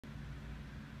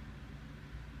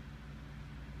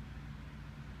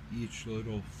Each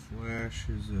little flash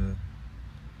is a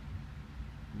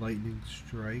lightning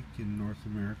strike in North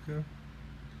America.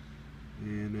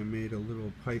 And I made a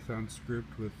little Python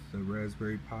script with the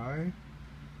Raspberry Pi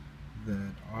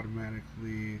that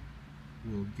automatically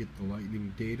will get the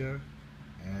lightning data,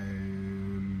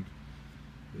 and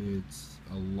it's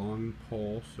a long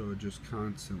pole, so it just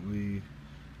constantly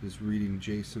is reading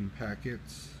JSON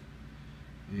packets,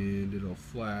 and it'll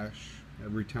flash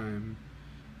every time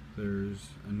there's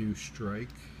a new strike,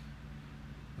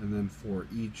 and then for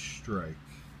each strike.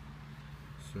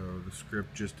 So the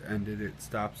script just ended, it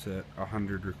stops at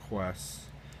 100 requests.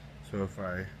 So if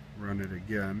I run it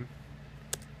again,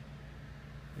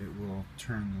 it will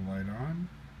turn the light on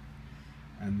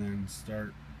and then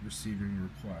start receiving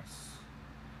requests.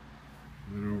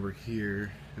 And then over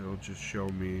here, it'll just show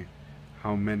me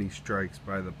how many strikes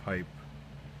by the pipe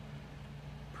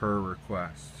per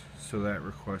request. So that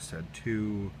request had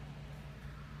 2,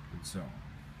 and so on.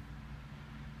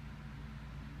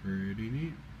 Pretty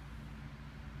neat.